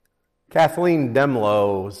Kathleen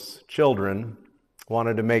Demlow's children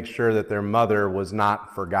wanted to make sure that their mother was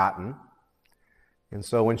not forgotten. And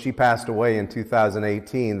so when she passed away in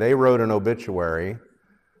 2018, they wrote an obituary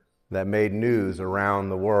that made news around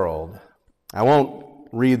the world. I won't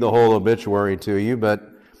read the whole obituary to you, but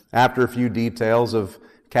after a few details of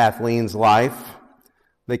Kathleen's life,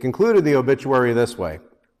 they concluded the obituary this way.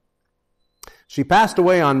 She passed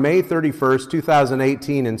away on May 31st,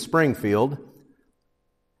 2018 in Springfield,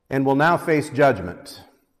 and will now face judgment.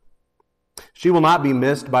 She will not be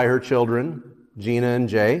missed by her children, Gina and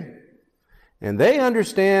Jay, and they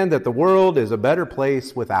understand that the world is a better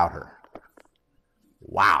place without her.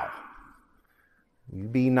 Wow. You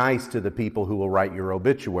be nice to the people who will write your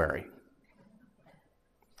obituary.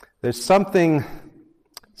 There's something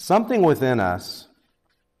within us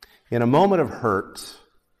in a moment of hurt,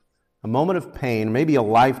 a moment of pain, maybe a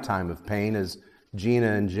lifetime of pain, as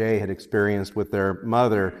Gina and Jay had experienced with their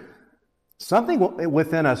mother. Something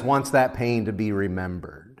within us wants that pain to be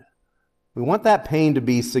remembered. We want that pain to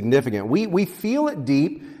be significant. We feel it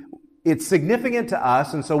deep. It's significant to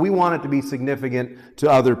us, and so we want it to be significant to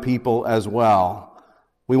other people as well.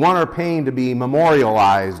 We want our pain to be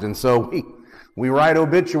memorialized, and so we write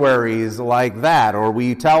obituaries like that, or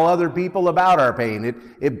we tell other people about our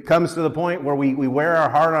pain. It comes to the point where we wear our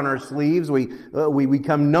heart on our sleeves. We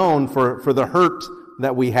become known for the hurt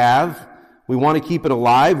that we have. We want to keep it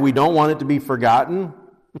alive. We don't want it to be forgotten.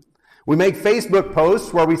 We make Facebook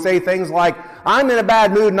posts where we say things like, "I'm in a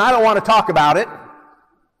bad mood and I don't want to talk about it,"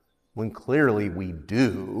 when clearly we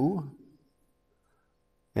do.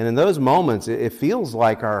 And in those moments, it feels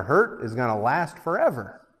like our hurt is going to last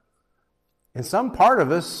forever. And some part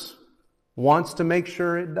of us wants to make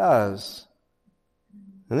sure it does.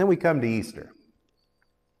 And then we come to Easter.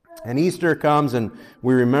 And Easter comes and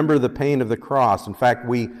we remember the pain of the cross. In fact,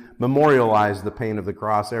 we memorialize the pain of the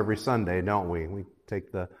cross every Sunday, don't we? We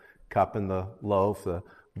take the cup and the loaf, the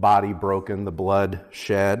body broken, the blood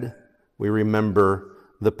shed. We remember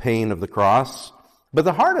the pain of the cross. But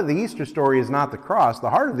the heart of the Easter story is not the cross.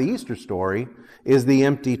 The heart of the Easter story is the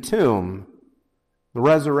empty tomb. The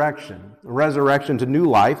resurrection to new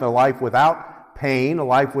life, a life without pain, a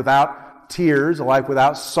life without tears, a life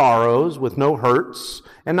without sorrows, with no hurts,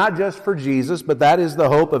 and not just for Jesus, but that is the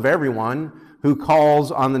hope of everyone who calls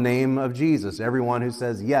on the name of Jesus, everyone who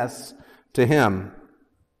says yes to Him.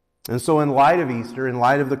 And so in light of Easter, in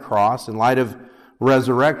light of the cross, in light of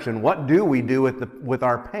resurrection, what do we do with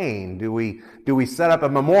our pain? Do we set up a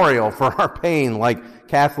memorial for our pain like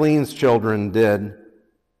Kathleen's children did?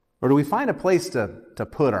 Or do we find a place to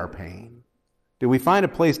put our pain? Do we find a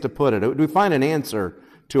place to put it? Do we find an answer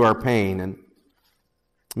to our pain? And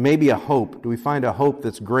maybe a hope. Do we find a hope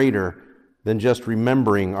that's greater than just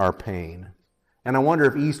remembering our pain? And I wonder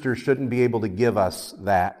if Easter shouldn't be able to give us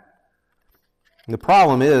that. And the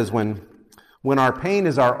problem is when our pain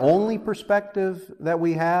is our only perspective that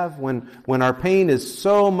we have, when our pain is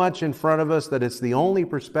so much in front of us that it's the only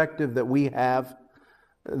perspective that we have,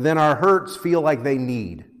 then our hurts feel like they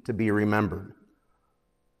need to be remembered.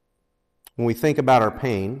 When we think about our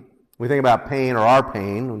pain, we think about pain or our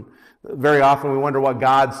pain. Very often we wonder what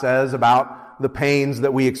God says about the pains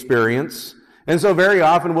that we experience. And so very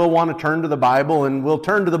often we'll want to turn to the Bible and we'll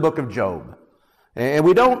turn to the book of Job. And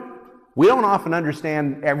we don't often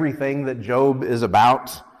understand everything that Job is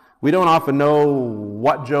about. We don't often know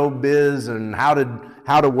what Job is and how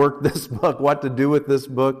to work this book, what to do with this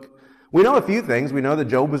book. We know a few things. We know that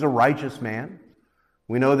Job was a righteous man.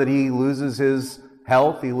 We know that he loses his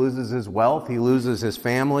health, he loses his wealth, he loses his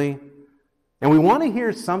family. And we want to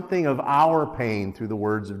hear something of our pain through the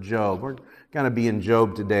words of Job. We're going to be in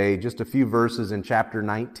Job today, just a few verses in chapter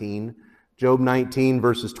 19. Job 19,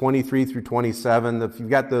 verses 23 through 27. If you've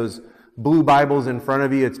got those blue Bibles in front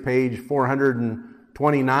of you, it's page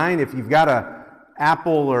 429. If you've got an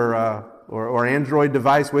Apple or Android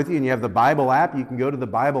device with you and you have the Bible app, you can go to the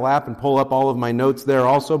Bible app and pull up all of my notes there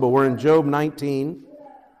also. But we're in Job 19.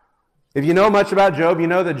 If you know much about Job, you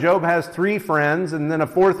know that Job has 3 friends, and then a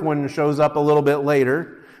 4th one shows up a little bit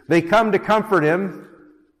later. They come to comfort him,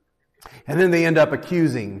 and then they end up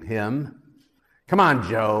accusing him. Come on,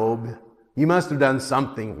 Job. You must have done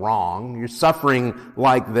something wrong. You're suffering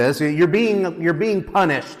like this. You're being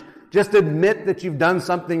punished. Just admit that you've done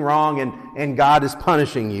something wrong, and God is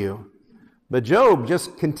punishing you. But Job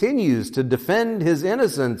just continues to defend his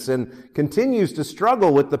innocence and continues to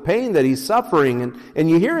struggle with the pain that he's suffering. And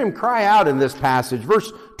you hear him cry out in this passage.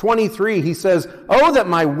 Verse 23, he says, "Oh, that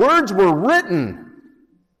my words were written.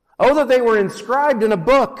 Oh, that they were inscribed in a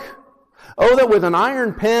book. Oh, that with an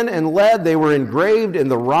iron pen and lead they were engraved in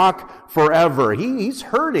the rock forever." He's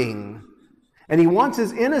hurting. And he wants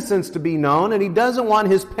his innocence to be known, and he doesn't want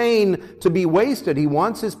his pain to be wasted. He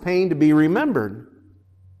wants his pain to be remembered.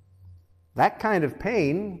 That kind of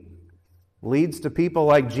pain leads to people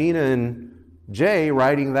like Gina and Jay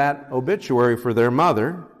writing that obituary for their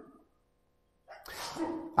mother.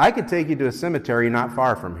 I could take you to a cemetery not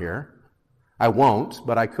far from here. I won't,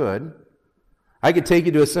 but I could. I could take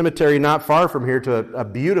you to a cemetery not far from here to a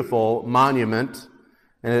beautiful monument,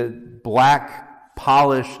 a black,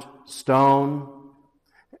 polished stone.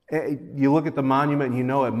 You look at the monument and you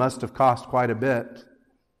know it must have cost quite a bit.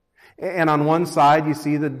 And on one side you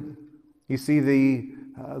see the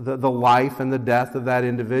life and the death of that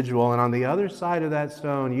individual, and on the other side of that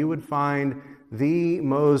stone you would find the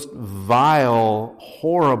most vile,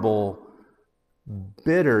 horrible,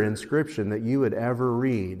 bitter inscription that you would ever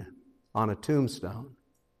read on a tombstone.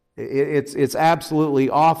 It's absolutely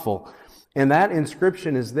awful. And that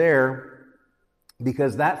inscription is there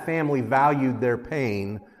because that family valued their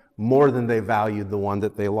pain more than they valued the one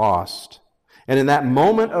that they lost. And in that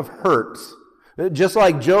moment of hurt, just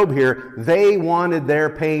like Job here, they wanted their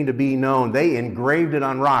pain to be known. They engraved it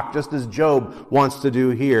on rock, just as Job wants to do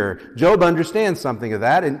here. Job understands something of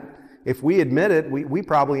that, and if we admit it, we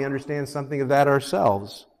probably understand something of that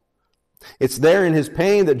ourselves. It's there in his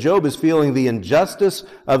pain that Job is feeling the injustice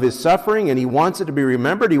of his suffering, and he wants it to be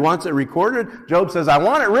remembered. He wants it recorded. Job says, I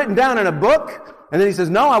want it written down in a book. And then he says,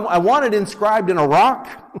 no, I want it inscribed in a rock.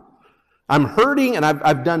 I'm hurting, and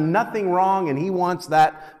I've done nothing wrong, and he wants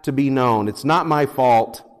that to be known. It's not my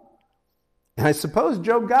fault. And I suppose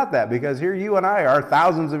Job got that, because here you and I are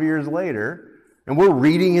thousands of years later, and we're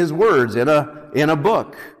reading his words in a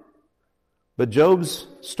book. But Job's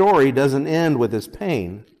story doesn't end with his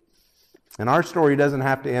pain. And our story doesn't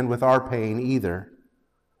have to end with our pain either.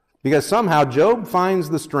 Because somehow Job finds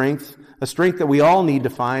the strength, a strength that we all need to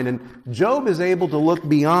find, and Job is able to look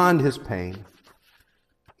beyond his pain.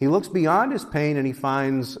 He looks beyond his pain and he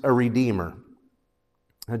finds a redeemer.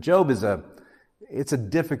 Now, Job it's a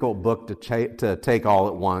difficult book to take all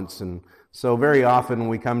at once, and so very often when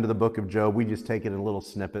we come to the book of Job, we just take it in little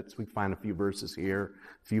snippets. We find a few verses here,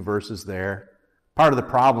 a few verses there. Part of the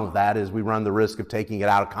problem with that is we run the risk of taking it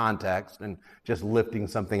out of context and just lifting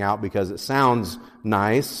something out because it sounds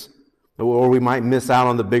nice, or we might miss out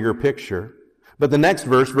on the bigger picture. But the next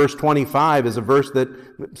verse, verse 25, is a verse that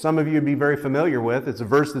some of you would be very familiar with. It's a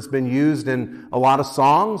verse that's been used in a lot of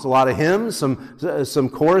songs, a lot of hymns, some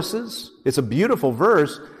choruses. It's a beautiful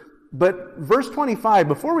verse. But verse 25,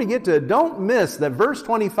 before we get to it, don't miss that verse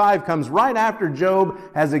 25 comes right after Job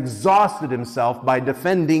has exhausted himself by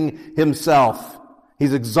defending himself.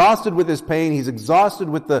 He's exhausted with his pain. He's exhausted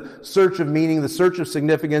with the search of meaning, the search of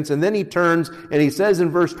significance. And then he turns and he says in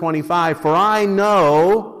verse 25, "For I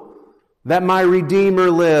know that my Redeemer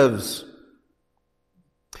lives.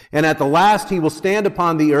 And at the last he will stand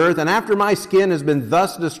upon the earth. And after my skin has been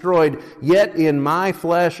thus destroyed, yet in my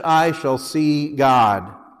flesh I shall see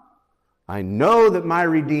God. I know that my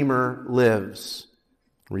Redeemer lives."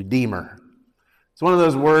 Redeemer. It's one of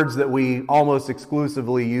those words that we almost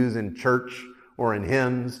exclusively use in church or in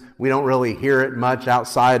hymns. We don't really hear it much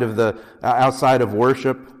outside of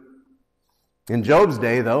worship. In Job's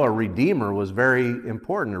day, though, a redeemer was very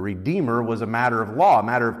important. A redeemer was a matter of law, a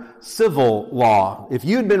matter of civil law. If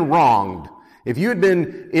you had been wronged, if you had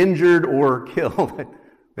been injured or killed,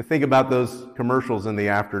 I think about those commercials in the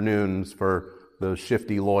afternoons for those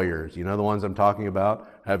shifty lawyers. You know the ones I'm talking about?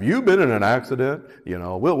 Have you been in an accident? You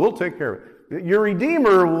know, we'll take care of it. Your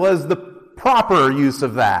redeemer was the proper use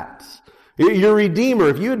of that. Your redeemer,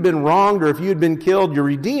 if you had been wronged or if you had been killed, your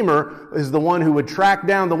redeemer is the one who would track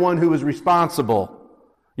down the one who was responsible.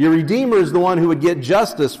 Your redeemer is the one who would get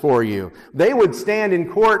justice for you. They would stand in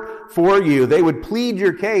court for you. They would plead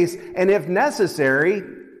your case, and if necessary,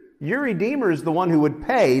 your redeemer is the one who would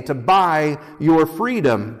pay to buy your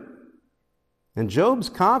freedom. And Job's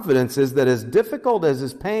confidence is that as difficult as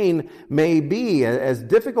his pain may be, as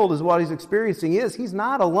difficult as what he's experiencing is, he's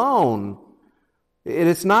not alone.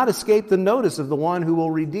 It's not escaped the notice of the one who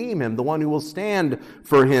will redeem him, the one who will stand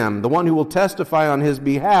for him, the one who will testify on his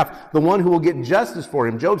behalf, the one who will get justice for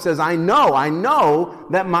him. Job says, I know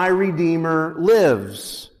that my Redeemer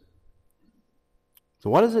lives.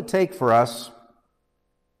 So what does it take for us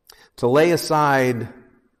to lay aside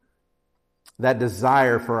that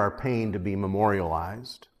desire for our pain to be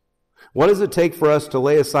memorialized? What does it take for us to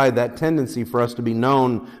lay aside that tendency for us to be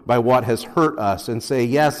known by what has hurt us and say,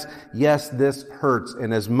 yes, this hurts,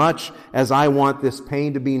 and as much as I want this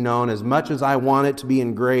pain to be known, as much as I want it to be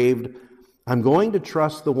engraved, I'm going to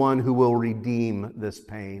trust the one who will redeem this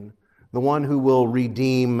pain, the one who will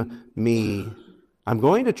redeem me. I'm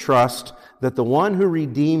going to trust that the one who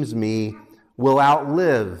redeems me will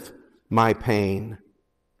outlive my pain.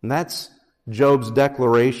 And that's Job's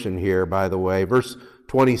declaration here, by the way. Verse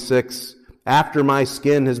 26, after my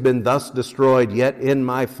skin has been thus destroyed, yet in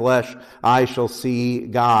my flesh I shall see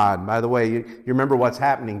God. By the way, you remember what's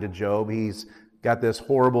happening to Job. He's got this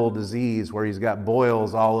horrible disease where he's got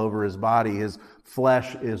boils all over his body. His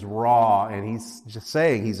flesh is raw, and he's just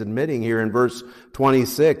saying, he's admitting here in verse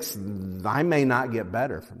 26, I may not get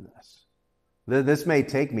better from this. This may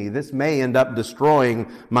take me. This may end up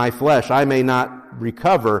destroying my flesh. I may not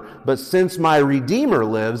recover, but since my Redeemer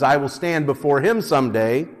lives, I will stand before him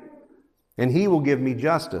someday, and he will give me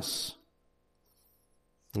justice.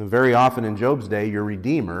 And very often in Job's day, your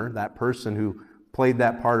Redeemer, that person who played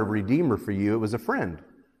that part of Redeemer for you, it was a friend,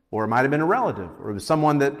 or it might have been a relative, or it was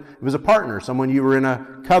someone that, it was a partner, someone you were in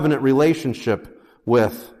a covenant relationship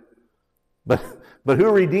with. But who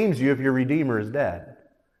redeems you if your Redeemer is dead?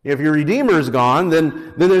 If your Redeemer is gone,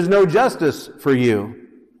 then there's no justice for you.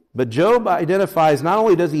 But Job identifies, not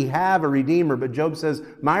only does he have a Redeemer, but Job says,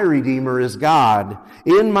 my Redeemer is God.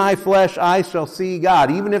 In my flesh I shall see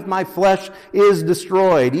God. Even if my flesh is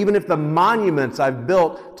destroyed, even if the monuments I've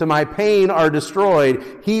built to my pain are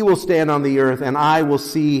destroyed, he will stand on the earth and I will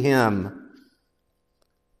see him.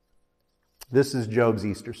 This is Job's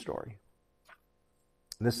Easter story.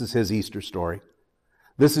 This is his Easter story.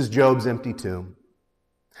 This is Job's empty tomb.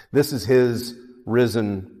 This is his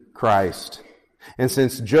risen Christ. And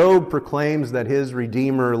since Job proclaims that his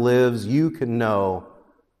Redeemer lives, you can know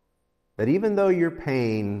that even though your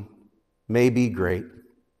pain may be great,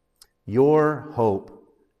 your hope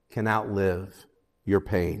can outlive your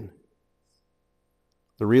pain.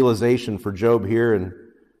 The realization for Job here in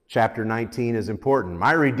chapter 19 is important.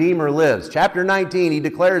 My Redeemer lives. Chapter 19, he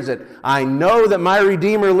declares it. I know that my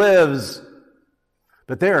Redeemer lives.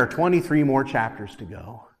 But there are 23 more chapters to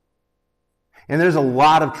go. And there's a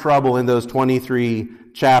lot of trouble in those 23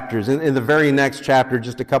 chapters. In the very next chapter,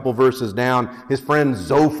 just a couple verses down, his friend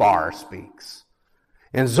Zophar speaks.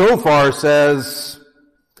 And Zophar says,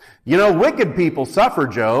 you know, wicked people suffer,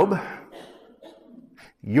 Job.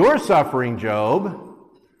 You're suffering, Job.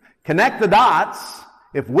 Connect the dots.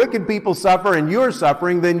 If wicked people suffer and you're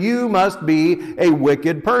suffering, then you must be a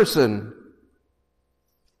wicked person.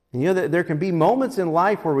 And you know, there can be moments in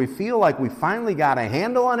life where we feel like we finally got a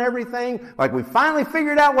handle on everything, like we finally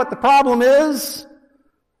figured out what the problem is.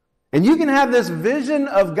 And you can have this vision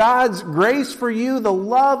of God's grace for you, the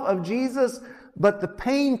love of Jesus, but the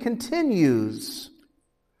pain continues.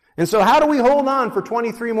 And so how do we hold on for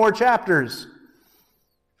 23 more chapters?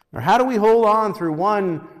 Or how do we hold on through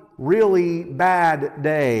one really bad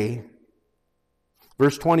day?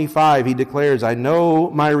 Verse 25, he declares, I know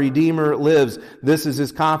my Redeemer lives. This is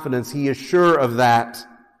his confidence. He is sure of that.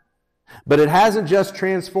 But it hasn't just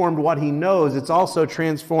transformed what he knows, it's also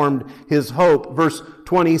transformed his hope. Verse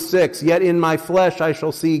 26, yet in my flesh I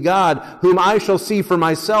shall see God, whom I shall see for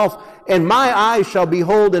myself, and my eyes shall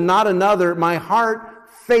behold and not another. My heart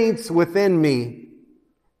faints within me.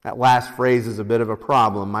 That last phrase is a bit of a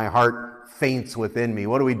problem. My heart faints within me.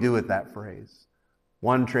 What do we do with that phrase?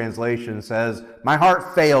 One translation says, my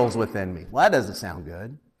heart fails within me. Well, that doesn't sound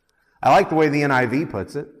good. I like the way the NIV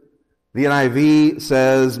puts it. The NIV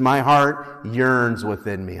says, my heart yearns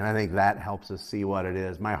within me. And I think that helps us see what it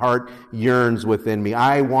is. My heart yearns within me.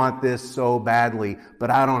 I want this so badly, but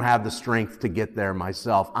I don't have the strength to get there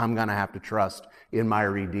myself. I'm going to have to trust in my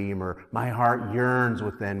Redeemer. My heart yearns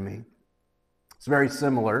within me. It's very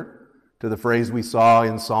similar to the phrase we saw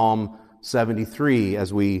in Psalm 73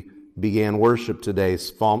 as we began worship today.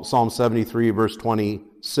 Psalm 73, verse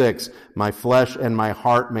 26. My flesh and my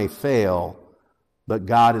heart may fail, but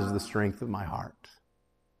God is the strength of my heart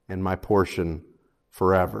and my portion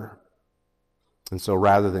forever. And so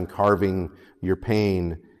rather than carving your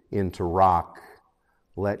pain into rock,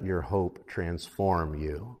 let your hope transform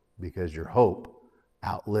you, because your hope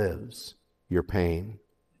outlives your pain.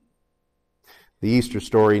 The Easter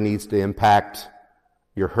story needs to impact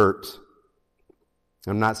your hurt.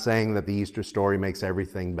 I'm not saying that the Easter story makes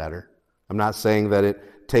everything better. I'm not saying that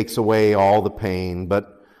it takes away all the pain,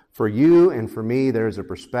 but for you and for me, there's a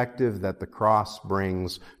perspective that the cross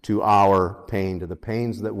brings to our pain, to the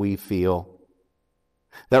pains that we feel.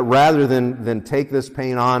 That rather than take this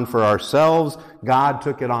pain on for ourselves, God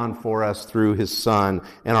took it on for us through his Son,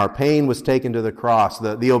 and our pain was taken to the cross.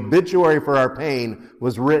 The obituary for our pain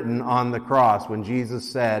was written on the cross when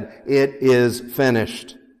Jesus said, it is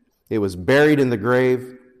finished. It was buried in the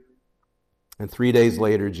grave, and 3 days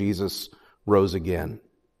later, Jesus rose again.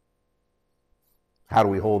 How do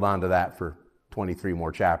we hold on to that for 23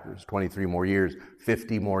 more chapters, 23 more years,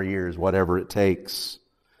 50 more years, whatever it takes?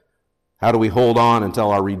 How do we hold on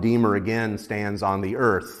until our Redeemer again stands on the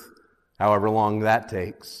earth, however long that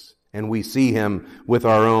takes, and we see him with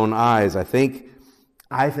our own eyes? I think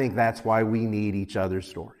that's why we need each other's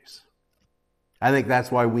stories. I think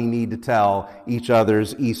that's why we need to tell each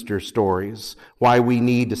other's Easter stories, why we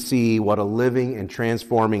need to see what a living and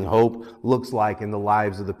transforming hope looks like in the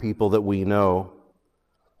lives of the people that we know,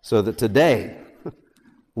 so that today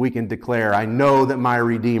we can declare, I know that my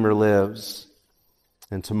Redeemer lives,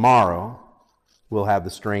 and tomorrow we'll have the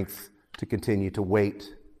strength to continue to wait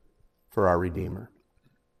for our Redeemer.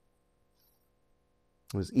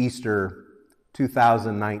 It was Easter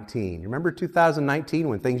 2019. You remember 2019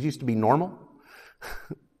 when things used to be normal?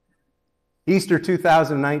 Easter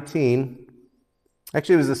 2019,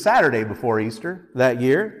 actually it was the Saturday before Easter that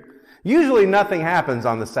year. Usually nothing happens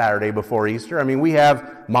on the Saturday before Easter. I mean, we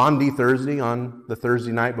have Maundy Thursday on the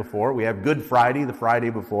Thursday night before. We have Good Friday the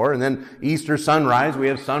Friday before. And then Easter sunrise, we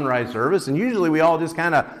have sunrise service. And usually we all just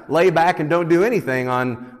kind of lay back and don't do anything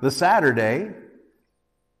on the Saturday.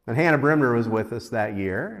 And Hannah Brimner was with us that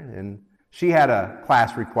year. And she had a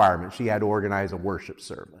class requirement. She had to organize a worship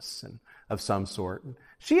service of some sort.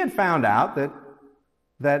 She had found out that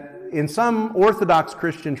in some Orthodox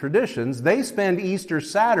Christian traditions, they spend Easter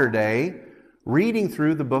Saturday reading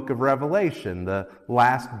through the book of Revelation, the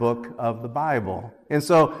last book of the Bible. And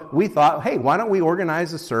so we thought, hey, why don't we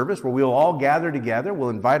organize a service where we'll all gather together.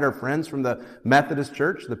 We'll invite our friends from the Methodist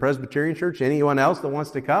Church, the Presbyterian Church, anyone else that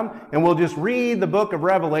wants to come, and we'll just read the book of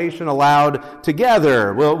Revelation aloud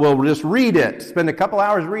together. We'll just read it, spend a couple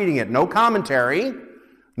hours reading it. No commentary.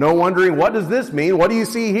 No wondering, what does this mean? What do you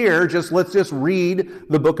see here? Let's just read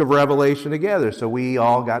the book of Revelation together. So we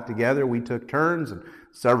all got together. We took turns, and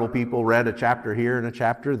several people read a chapter here and a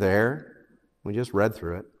chapter there. We just read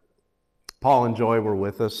through it. Paul and Joy were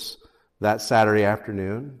with us that Saturday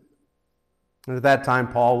afternoon. And at that time,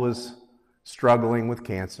 Paul was struggling with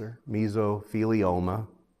cancer, mesothelioma.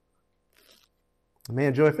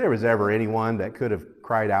 Man, Joy, if there was ever anyone that could have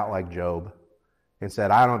cried out like Job and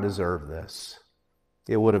said, I don't deserve this,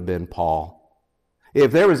 it would have been Paul.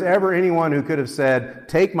 If there was ever anyone who could have said,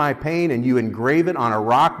 take my pain and you engrave it on a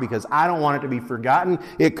rock because I don't want it to be forgotten,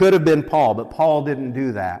 it could have been Paul. But Paul didn't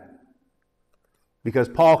do that because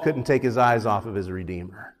Paul couldn't take his eyes off of his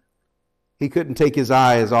Redeemer. He couldn't take his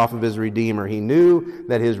eyes off of his Redeemer. He knew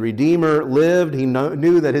that his Redeemer lived. He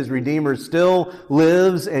knew that his Redeemer still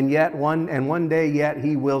lives, and one day yet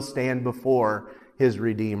he will stand before his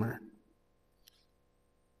Redeemer.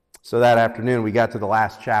 So that afternoon, we got to the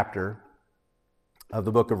last chapter of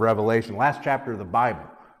the book of Revelation, last chapter of the Bible,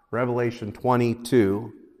 Revelation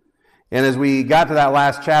 22. And as we got to that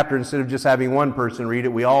last chapter, instead of just having one person read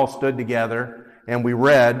it, we all stood together and we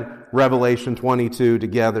read Revelation 22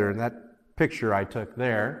 together. And that picture I took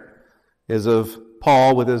there is of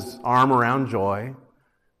Paul with his arm around Joy.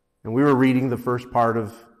 And we were reading the first part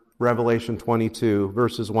of Revelation 22,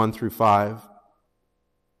 verses 1 through 5.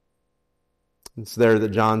 It's there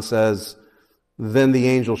that John says, Then the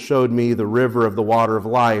angel showed me the river of the water of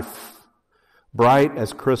life, bright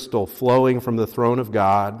as crystal, flowing from the throne of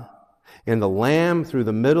God, and the Lamb through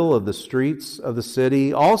the middle of the streets of the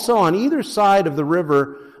city. Also on either side of the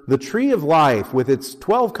river, the tree of life with its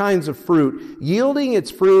 12 kinds of fruit, yielding its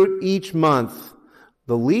fruit each month.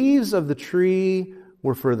 The leaves of the tree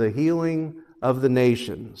were for the healing of the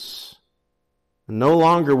nations. No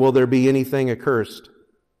longer will there be anything accursed.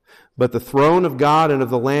 But the throne of God and of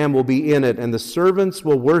the Lamb will be in it, and the servants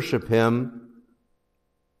will worship him.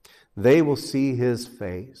 They will see his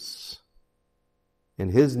face, and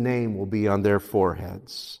his name will be on their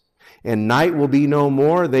foreheads. And night will be no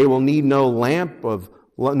more. They will need no light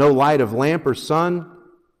of lamp or sun,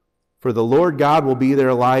 for the Lord God will be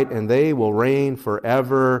their light, and they will reign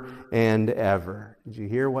forever and ever. Did you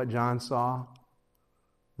hear what John saw?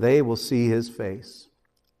 They will see his face,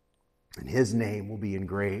 and his name will be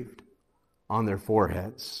engraved on their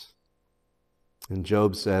foreheads. And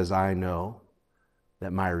Job says, I know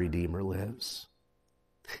that my Redeemer lives.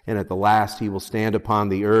 And at the last he will stand upon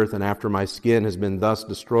the earth, and after my skin has been thus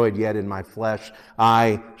destroyed, yet in my flesh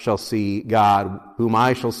I shall see God, whom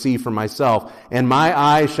I shall see for myself. And my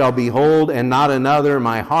eyes shall behold, and not another.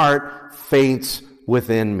 My heart faints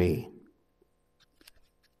within me.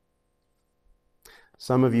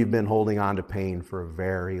 Some of you have been holding on to pain for a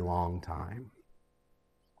very long time.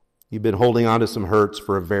 You've been holding on to some hurts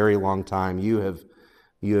for a very long time. You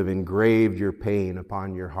have engraved your pain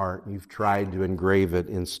upon your heart. You've tried to engrave it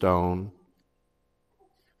in stone.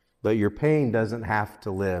 But your pain doesn't have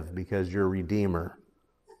to live because your Redeemer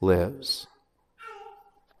lives.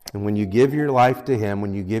 And when you give your life to him,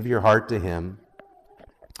 when you give your heart to him,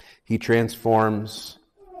 he transforms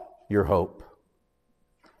your hope.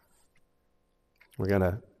 We're going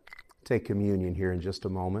to take communion here in just a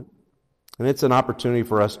moment. And it's an opportunity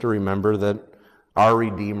for us to remember that our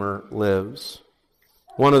Redeemer lives.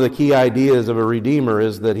 One of the key ideas of a Redeemer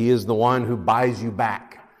is that he is the one who buys you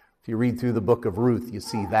back. If you read through the book of Ruth, you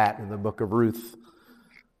see that in the book of Ruth.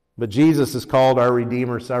 But Jesus is called our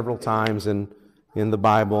Redeemer several times in the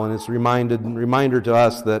Bible, and it's a reminder to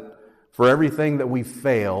us that for everything that we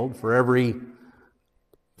failed, for every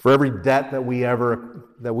debt that we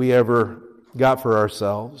ever got for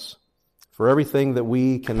ourselves, for everything that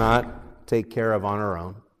we cannot take care of on our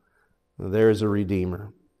own, there is a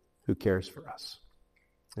Redeemer who cares for us.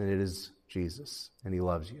 And it is Jesus, and he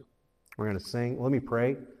loves you. We're going to sing. Let me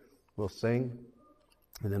pray. We'll sing,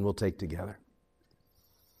 and then we'll take together.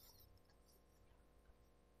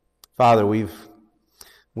 Father, we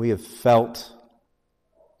have felt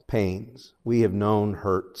pains. We have known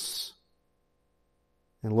hurts.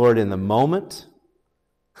 And Lord, in the moment,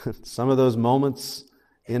 some of those moments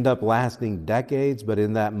end up lasting decades, but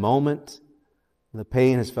in that moment, the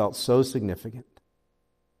pain has felt so significant.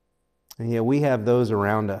 And yet we have those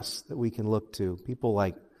around us that we can look to, people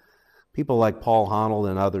like Paul Honnold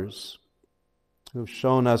and others who have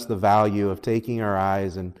shown us the value of taking our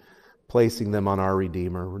eyes and placing them on our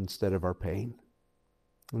Redeemer instead of our pain.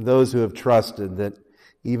 And those who have trusted that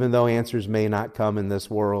even though answers may not come in this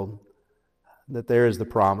world, that there is the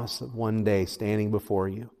promise of one day standing before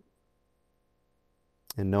you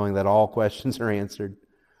and knowing that all questions are answered,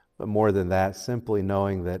 but more than that, simply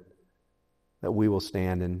knowing that we will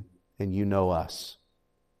stand and you know us.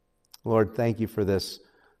 Lord, thank you for this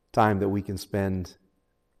time that we can spend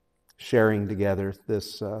sharing together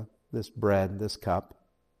this bread, this cup.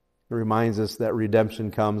 It reminds us that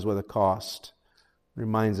redemption comes with a cost. It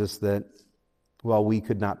reminds us that while we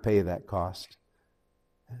could not pay that cost,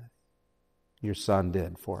 your Son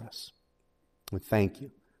did for us. We thank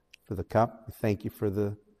you for the cup. We thank you for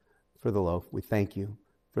the loaf. We thank you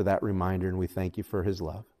for that reminder, and we thank you for his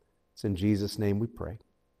love. It's in Jesus' name we pray.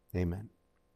 Amen.